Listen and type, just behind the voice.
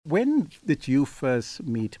when did you first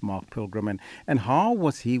meet Mark Pilgrim, and how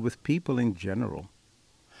was he with people in general?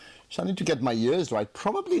 So I need to get my years right.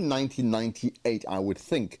 Probably 1998, I would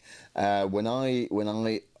think, when I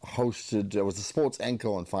hosted. I was a sports anchor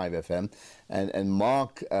on 5FM, and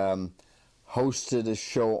Mark hosted a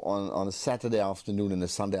show on a Saturday afternoon and a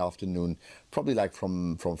Sunday afternoon, probably like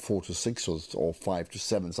from 4 to 6 or 5 to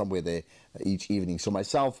 7, somewhere there each evening. So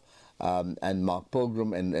myself and Mark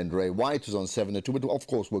Pilgrim and Ray White was on 702, but of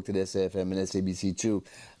course worked at SAFM and SABC too.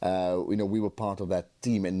 We were part of that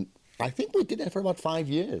team, and I think we did that for about 5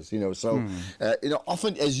 years, So,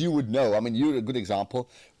 often, as you would know, I mean, you're a good example.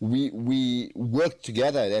 We worked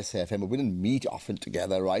together at SAFM, but we didn't meet often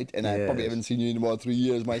together, right? And I probably haven't seen you in about 3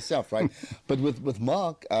 years myself, right? But with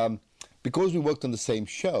Mark, because we worked on the same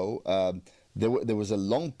show, there was a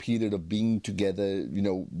long period of being together,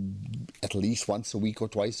 at least once a week or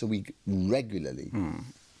twice a week regularly.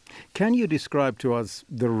 Can you describe to us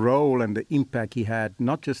the role and the impact he had,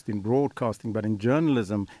 not just in broadcasting, but in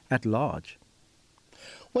journalism at large?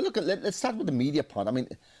 Well, look, let's start with the media part. I mean,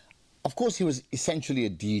 of course, he was essentially a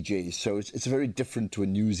DJ, so it's very different to a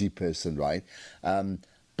newsy person, right?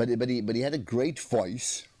 But he had a great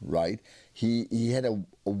voice, right? He had a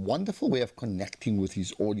wonderful way of connecting with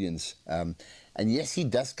his audience. And yes, he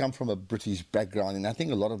does come from a British background, and I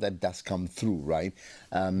think a lot of that does come through, right?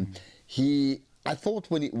 I thought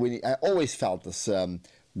I always felt this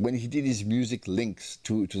when he did his music links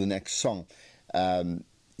to the next song.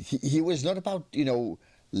 He was not about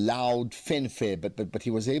loud fanfare, but he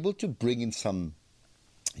was able to bring in some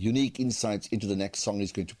unique insights into the next song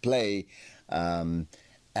he's going to play, and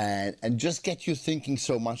just get you thinking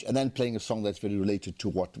so much, and then playing a song that's very related to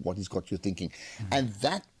what he's got you thinking, and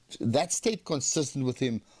that stayed consistent with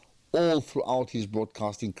him all throughout his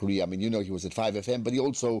broadcasting career. I mean, he was at 5FM, but he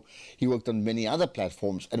worked on many other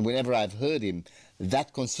platforms, and whenever I've heard him,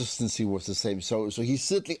 that consistency was the same. So he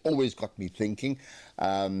certainly always got me thinking.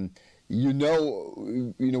 Whereas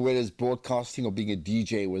broadcasting or being a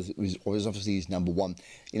DJ was obviously his number one.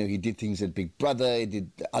 He did things at Big Brother, he did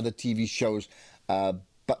other TV shows,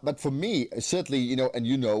 but for me, certainly,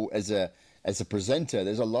 as a presenter,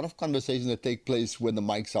 there's a lot of conversations that take place when the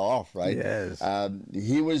mics are off, right? Yes.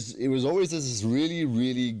 He was always this really,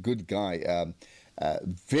 really good guy,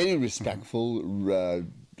 very respectful, a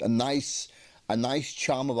nice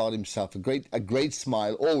charm about himself, a great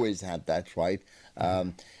smile. Always had that, right?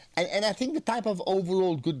 And I think the type of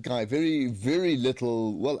overall good guy, very, very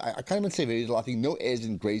little. Well, I can't even say very little. I think no airs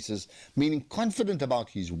and graces, meaning confident about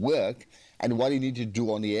his work and what he needed to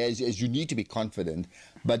do on the air. As you need to be confident,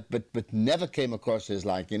 but never came across as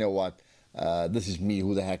like, this is me,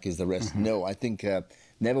 who the heck is the rest? No, I think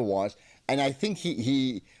never was. And I think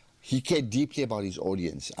he cared deeply about his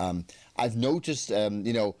audience. I've noticed,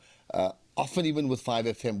 often even with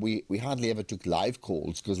 5FM, we hardly ever took live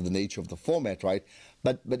calls because of the nature of the format, right?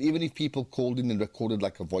 But even if people called in and recorded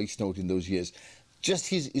like a voice note in those years, just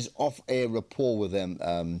his off-air rapport with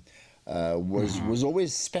them was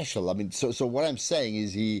always special. I mean, so what I'm saying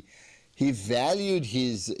is he valued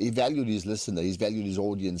his listener, he valued his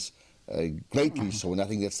audience greatly so, and I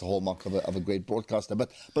think that's the hallmark of a great broadcaster. But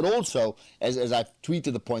also, as I've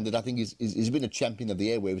tweeted the point, that I think he's been a champion of the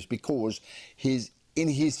airwaves because in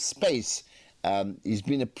his space, he's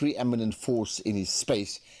been a preeminent force in his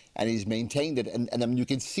space, and he's maintained it. And I mean, you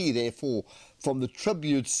can see, therefore, from the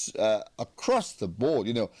tributes across the board,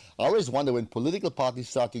 I always wonder when political parties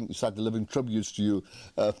start delivering tributes to you,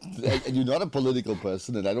 and you're not a political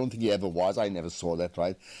person, and I don't think he ever was. I never saw that,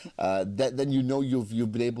 right? Then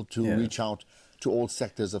you've been able to reach out to all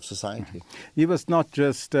sectors of society. He was not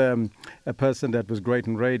just a person that was great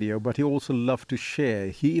in radio, but he also loved to share.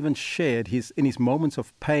 He even shared in his moments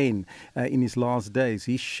of pain in his last days.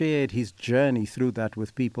 He shared his journey through that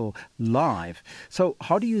with people live. So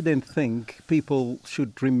how do you then think people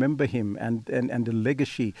should remember him and the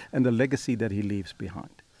legacy that he leaves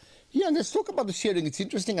behind? Yeah, and let's talk about the sharing. It's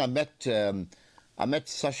interesting. I met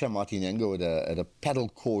Sasha Martinengo at a paddle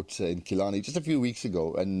court in Killarney just a few weeks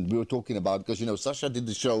ago, and we were talking about, because Sasha did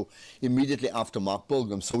the show immediately after Mark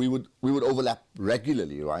Pilgrim, so we would overlap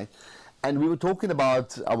regularly, right? And we were talking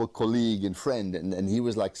about our colleague and friend, and he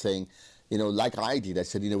was like saying, like I did, I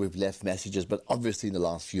said, we've left messages, but obviously in the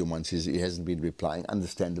last few months he hasn't been replying,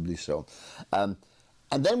 understandably so. And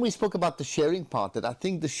then we spoke about the sharing part, that I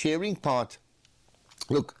think the sharing part,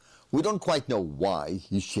 look, we don't quite know why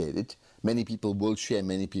he shared it. Many people will share,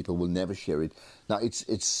 many people will never share it. Now,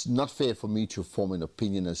 it's not fair for me to form an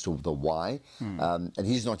opinion as to the why, and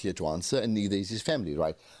he's not here to answer, and neither is his family,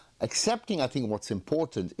 right? Accepting, I think what's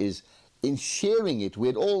important is, in sharing it,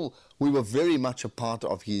 we were very much a part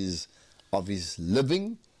of his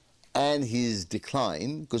living and his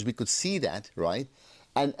decline, because we could see that, right?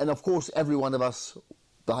 And of course, every one of us,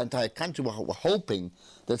 the entire country, were hoping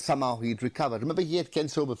that somehow he'd recover. Remember, he had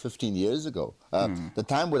cancer over 15 years ago. The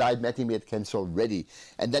time when I met him, he had cancer already.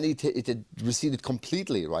 And then it had receded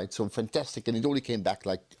completely, right? So fantastic. And it only came back,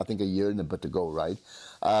 like, I think a year and a bit ago, right?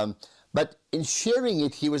 But in sharing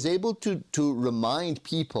it, he was able to remind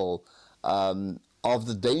people of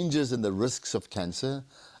the dangers and the risks of cancer.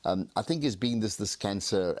 I think he's been this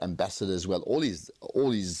cancer ambassador as well, all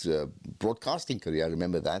his broadcasting career, I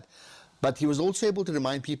remember that. But he was also able to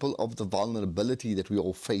remind people of the vulnerability that we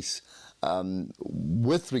all face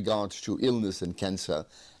with regards to illness and cancer.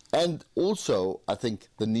 And also, I think,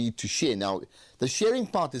 the need to share. Now, the sharing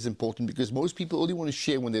part is important because most people only want to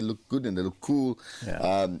share when they look good and they look cool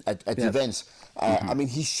at events. I mean,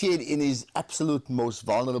 he shared in his absolute most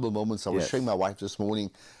vulnerable moments. I was showing my wife this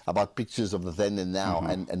morning about pictures of the then and now,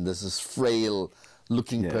 and there's this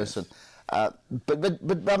frail-looking person.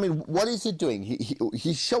 But I mean, what is he doing?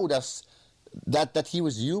 He showed us that he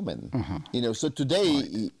was human. You know, so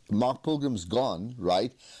today, Mark Pilgrim's gone,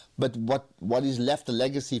 right? But what is left a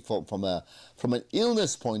legacy from an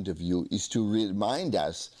illness point of view is to remind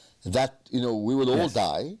us that, you know, we will all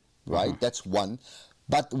die, right? That's one.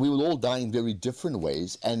 But we will all die in very different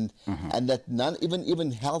ways, and that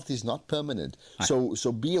even health is not permanent.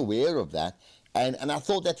 So be aware of that. And I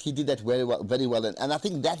thought that he did that very well. And I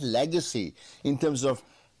think that legacy, in terms of,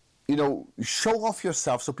 you know, show off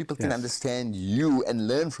yourself so people can understand you and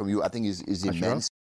learn from you, I think is immense.